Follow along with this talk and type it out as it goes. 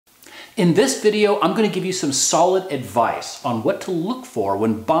In this video, I'm going to give you some solid advice on what to look for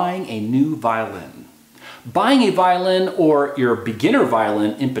when buying a new violin. Buying a violin, or your beginner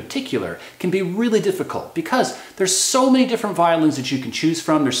violin in particular, can be really difficult because there's so many different violins that you can choose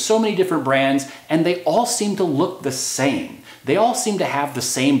from, there's so many different brands, and they all seem to look the same. They all seem to have the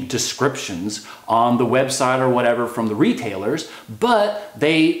same descriptions on the website or whatever from the retailers, but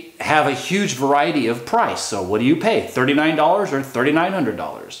they have a huge variety of price. So what do you pay, $39 or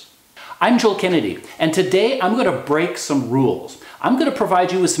 $3,900? I'm Joel Kennedy, and today I'm going to break some rules. I'm going to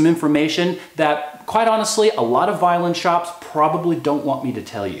provide you with some information that, quite honestly, a lot of violin shops probably don't want me to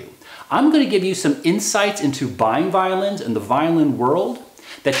tell you. I'm going to give you some insights into buying violins in the violin world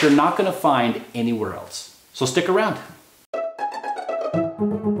that you're not going to find anywhere else. So stick around.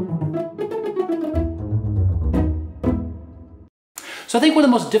 So I think one of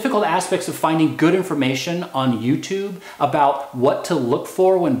the most difficult aspects of finding good information on YouTube about what to look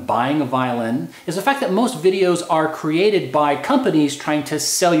for when buying a violin is the fact that most videos are created by companies trying to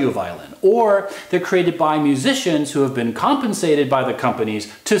sell you a violin, or they're created by musicians who have been compensated by the companies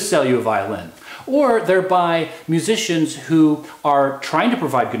to sell you a violin. Or they're by musicians who are trying to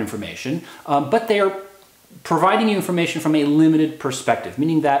provide good information, but they are providing you information from a limited perspective,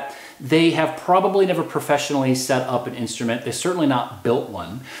 meaning that they have probably never professionally set up an instrument. They've certainly not built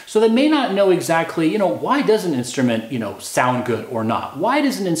one. So they may not know exactly, why does an instrument, sound good or not? Why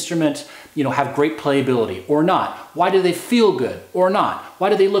does an instrument, have great playability or not? Why do they feel good or not? Why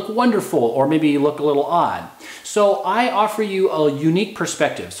do they look wonderful or maybe look a little odd? So I offer you a unique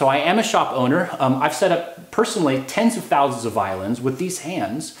perspective. So I am a shop owner. I've set up personally tens of thousands of violins with these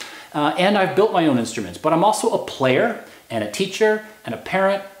hands, and I've built my own instruments, but I'm also a player and a teacher and a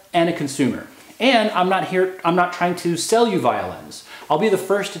parent and a consumer. And I'm not trying to sell you violins. I'll be the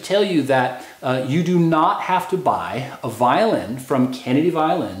first to tell you that you do not have to buy a violin from Kennedy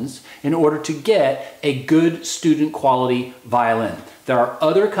Violins in order to get a good student quality violin. There are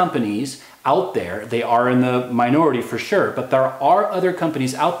other companies out there, they are in the minority for sure, but there are other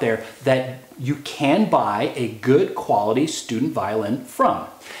companies out there that you can buy a good quality student violin from.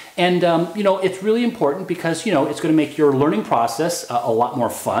 And it's really important because it's going to make your learning process a lot more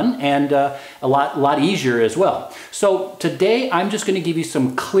fun and a lot easier as well. So today I'm just going to give you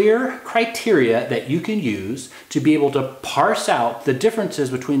some clear criteria that you can use to be able to parse out the differences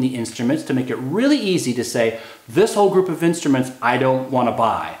between the instruments to make it really easy to say, this whole group of instruments I don't want to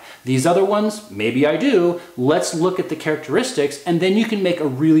buy. These other ones, maybe I do. Let's look at the characteristics, and then you can make a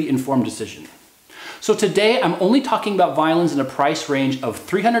really informed decision. So today I'm only talking about violins in a price range of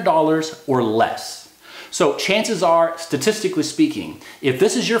 $300 or less. So chances are, statistically speaking, if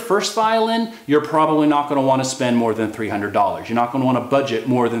this is your first violin, you're probably not going to want to spend more than $300. You're not going to want to budget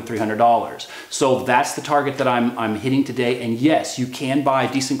more than $300. So that's the target that I'm hitting today. And yes, you can buy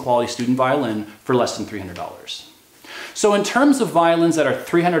a decent quality student violin for less than $300. So in terms of violins that are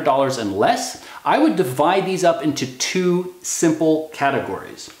 $300 and less, I would divide these up into two simple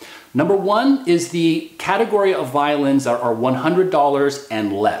categories. Number one is the category of violins that are $100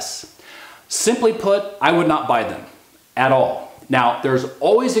 and less. Simply put, I would not buy them at all. Now, there's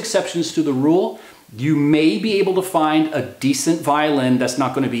always exceptions to the rule. You may be able to find a decent violin that's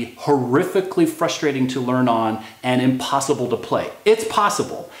not going to be horrifically frustrating to learn on and impossible to play. It's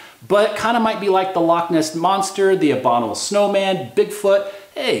possible, but it kind of might be like the Loch Ness Monster, the Abominable Snowman, Bigfoot.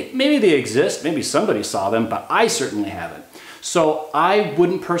 Hey, maybe they exist, maybe somebody saw them, but I certainly haven't. So I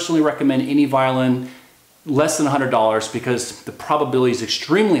wouldn't personally recommend any violin less than $100 because the probability is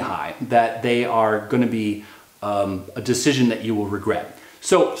extremely high that they are going to be a decision that you will regret.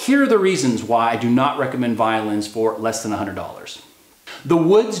 So here are the reasons why I do not recommend violins for less than $100. The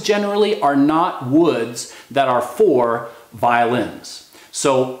woods generally are not woods that are for violins.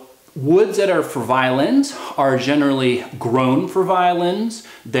 So woods that are for violins are generally grown for violins.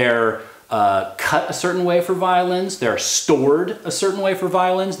 They're cut a certain way for violins, they're stored a certain way for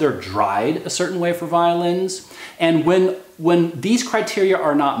violins, they're dried a certain way for violins. And when these criteria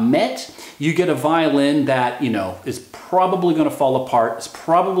are not met, you get a violin that, is probably going to fall apart, it's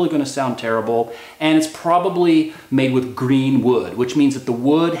probably going to sound terrible, and it's probably made with green wood, which means that the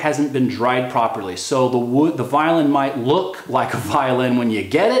wood hasn't been dried properly. So the violin might look like a violin when you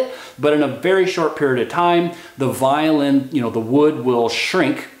get it, but in a very short period of time, the violin, the wood will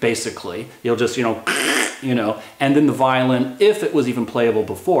shrink, basically. You'll just, and then the violin, if it was even playable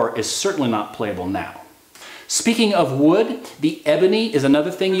before, is certainly not playable now. Speaking of wood, the ebony is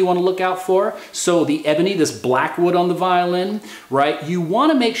another thing you want to look out for. So the ebony, this black wood on the violin, right? You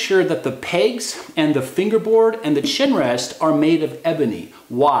want to make sure that the pegs and the fingerboard and the chin rest are made of ebony.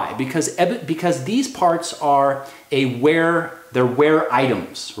 Why? Because these parts are they're wear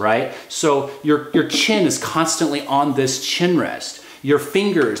items, right? So your chin is constantly on this chin rest. Your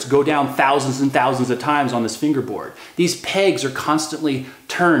fingers go down thousands and thousands of times on this fingerboard. These pegs are constantly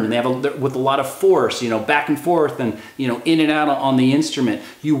turned and with a lot of force, back and forth and, in and out on the instrument.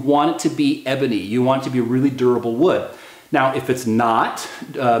 You want it to be ebony. You want it to be really durable wood. Now, if it's not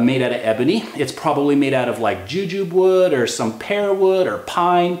made out of ebony, it's probably made out of like jujube wood or some pear wood or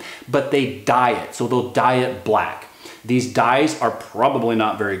pine, but they dye it. So they'll dye it black. These dyes are probably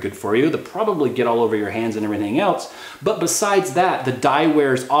not very good for you. They'll probably get all over your hands and everything else. But besides that, the dye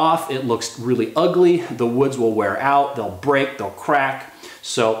wears off. It looks really ugly. The woods will wear out. They'll break. They'll crack.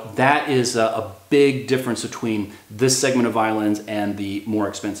 So that is a big difference between this segment of violins and the more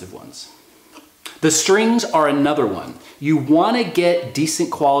expensive ones. The strings are another one. You want to get decent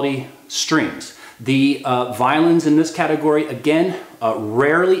quality strings. The violins in this category, again,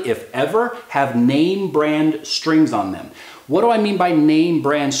 rarely, if ever, have name brand strings on them. What do I mean by name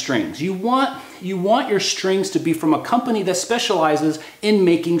brand strings? You want your strings to be from a company that specializes in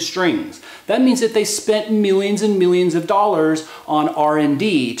making strings. That means that they spent millions and millions of dollars on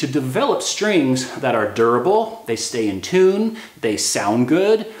R&D to develop strings that are durable, they stay in tune, they sound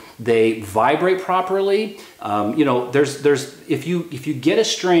good, they vibrate properly. If you get a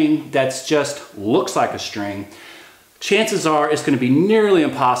string that's just looks like a string, chances are it's going to be nearly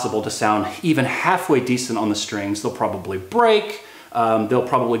impossible to sound even halfway decent on the strings. They'll probably break. They'll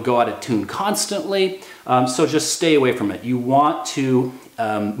probably go out of tune constantly. So just stay away from it. You want to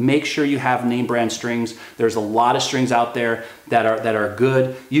make sure you have name brand strings. There's a lot of strings out there that are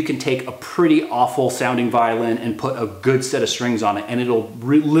good. You can take a pretty awful sounding violin and put a good set of strings on it, and it'll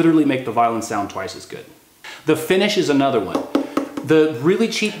literally make the violin sound twice as good. The finish is another one. The really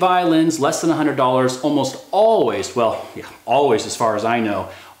cheap violins, less than $100, almost always, well, yeah, always as far as I know,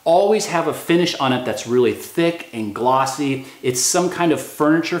 always have a finish on it that's really thick and glossy. It's some kind of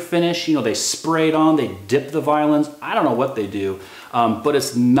furniture finish. They spray it on, they dip the violins. I don't know what they do, but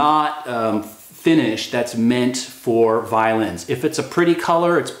it's not finish that's meant for violins. If it's a pretty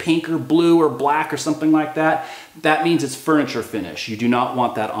color, it's pink or blue or black or something like that, that means it's furniture finish. You do not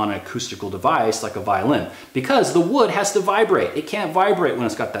want that on an acoustical device like a violin because the wood has to vibrate. It can't vibrate when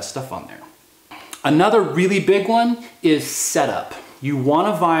it's got that stuff on there. Another really big one is setup. You want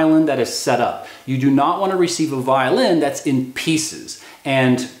a violin that is set up. You do not want to receive a violin that's in pieces.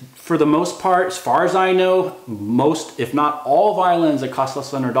 And for the most part, as far as I know, most, if not all violins that cost less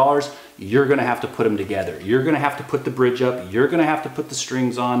than $100, you're going to have to put them together. You're going to have to put the bridge up. You're going to have to put the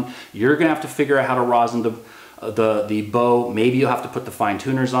strings on. You're going to have to figure out how to rosin the bow. Maybe you'll have to put the fine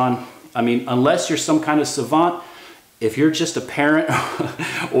tuners on. I mean, unless you're some kind of savant, if you're just a parent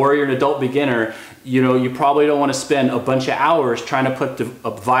or you're an adult beginner, you probably don't want to spend a bunch of hours trying to put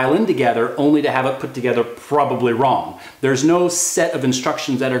a violin together only to have it put together probably wrong. There's no set of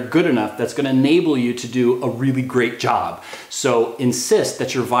instructions that are good enough that's going to enable you to do a really great job. So insist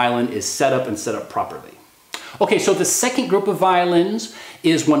that your violin is set up and set up properly. Okay, so the second group of violins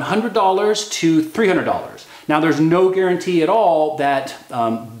is $100 to $300. Now, there's no guarantee at all that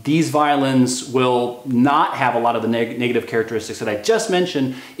these violins will not have a lot of the negative characteristics that I just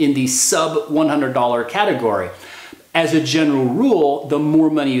mentioned in the sub $100 category. As a general rule, the more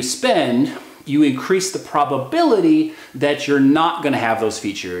money you spend, you increase the probability that you're not going to have those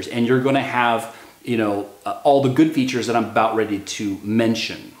features and you're going to have, all the good features that I'm about ready to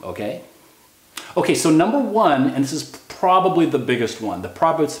mention, okay? Okay, so number one, and this is probably the biggest one,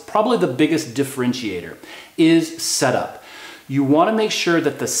 probably the biggest differentiator, is setup. You want to make sure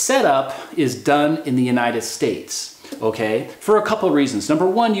that the setup is done in the United States, okay? For a couple of reasons. Number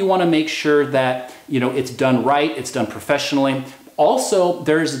one, you want to make sure that, it's done right, it's done professionally. Also,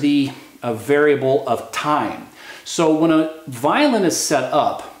 there's the variable of time. So when a violin is set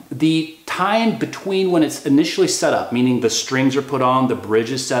up, the time between when it's initially set up, meaning the strings are put on, the bridge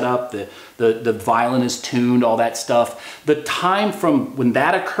is set up, the violin is tuned, all that stuff, the time from when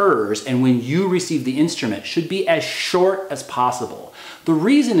that occurs and when you receive the instrument should be as short as possible. The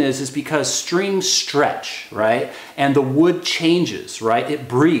reason is because strings stretch, right? And the wood changes, right? It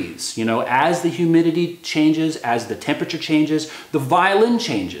breathes, as the humidity changes, as the temperature changes, the violin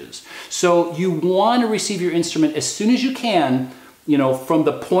changes. So you want to receive your instrument as soon as you can from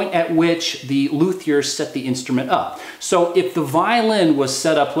the point at which the luthier set the instrument up. So if the violin was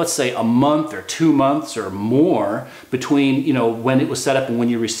set up, let's say a month or 2 months or more between, when it was set up and when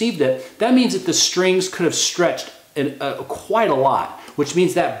you received it, that means that the strings could have stretched quite a lot, which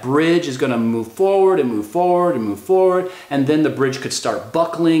means that bridge is going to move forward and move forward and move forward, and then the bridge could start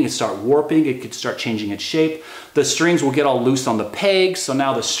buckling and start warping. It could start changing its shape. The strings will get all loose on the pegs, so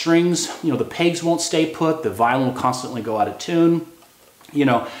now the strings, the pegs won't stay put. The violin will constantly go out of tune.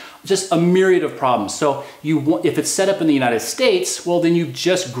 Just a myriad of problems. So if it's set up in the United States, well, then you've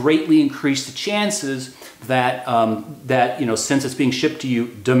just greatly increased the chances that since it's being shipped to you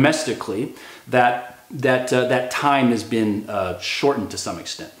domestically, that time has been shortened to some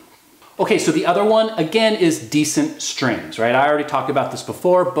extent. Okay, so the other one, again, is decent strings, right? I already talked about this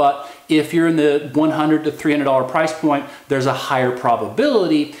before, but if you're in the $100 to $300 price point, there's a higher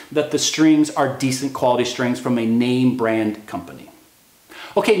probability that the strings are decent quality strings from a name brand company.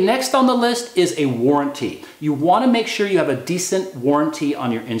 Okay, next on the list is a warranty. You want to make sure you have a decent warranty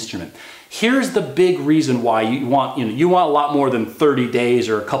on your instrument. Here's the big reason why you want a lot more than 30 days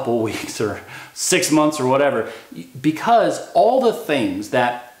or a couple weeks or 6 months or whatever, because all the things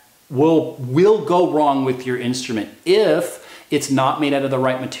that will go wrong with your instrument if it's not made out of the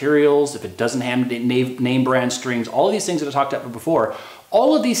right materials, if it doesn't have name brand strings, all of these things that I talked about before,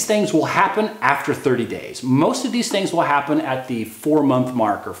 all of these things will happen after 30 days. Most of these things will happen at the 4-month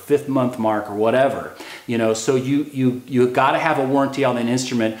mark or 5th month mark or whatever. So you got to have a warranty on an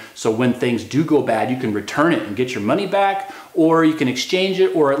instrument, so when things do go bad, you can return it and get your money back, or you can exchange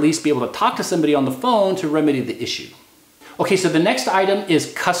it, or at least be able to talk to somebody on the phone to remedy the issue. Okay, so the next item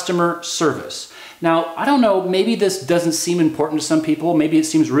is customer service. Now, I don't know, maybe this doesn't seem important to some people. Maybe it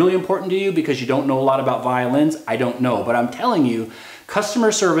seems really important to you because you don't know a lot about violins. I don't know, but I'm telling you,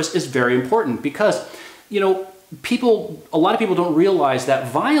 customer service is very important because, a lot of people don't realize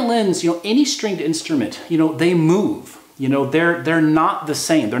that violins, any stringed instrument, they move. They're not the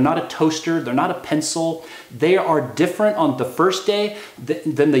same. They're not a toaster. They're not a pencil. They are different on the first day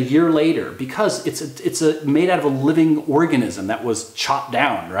than the year later because it's made out of a living organism that was chopped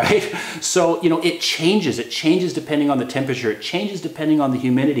down, right? So, it changes. It changes depending on the temperature. It changes depending on the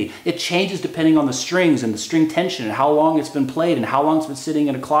humidity. It changes depending on the strings and the string tension and how long it's been played and how long it's been sitting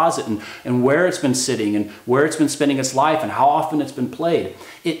in a closet and where it's been sitting and where it's been spending its life and how often it's been played.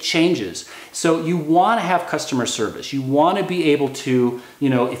 It changes. So you want to have customer service. You want to be able to,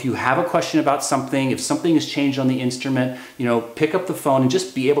 if you have a question about something, if something has changed on the instrument, pick up the phone and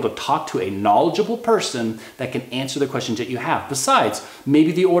just be able to talk to a knowledgeable person that can answer the questions that you have. Besides,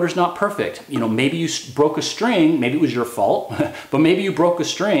 maybe the order's not perfect. Maybe you broke a string, maybe it was your fault, but maybe you broke a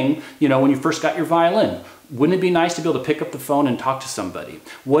string, when you first got your violin. Wouldn't it be nice to be able to pick up the phone and talk to somebody?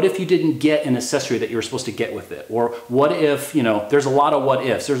 What if you didn't get an accessory that you were supposed to get with it? Or what if, there's a lot of what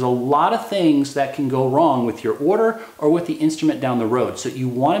ifs. There's a lot of things that can go wrong with your order or with the instrument down the road. So you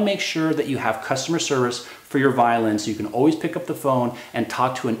want to make sure that you have customer service for your violin so you can always pick up the phone and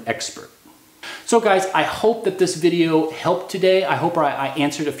talk to an expert. So guys, I hope that this video helped today. I hope I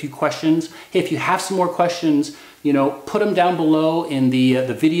answered a few questions. Hey, if you have some more questions, put them down below in the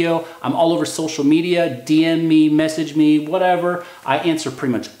video. I'm all over social media. DM me, message me, whatever. I answer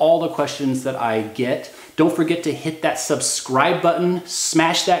pretty much all the questions that I get. Don't forget to hit that subscribe button.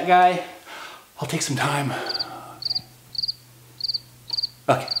 Smash that guy. I'll take some time.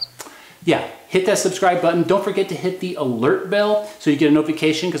 Okay. Yeah, hit that subscribe button. Don't forget to hit the alert bell so you get a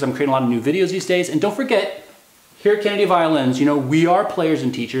notification because I'm creating a lot of new videos these days. And don't forget, here at Kennedy Violins, we are players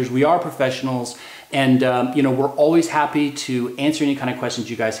and teachers. We are professionals. And, we're always happy to answer any kind of questions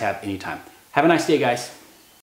you guys have anytime. Have a nice day, guys.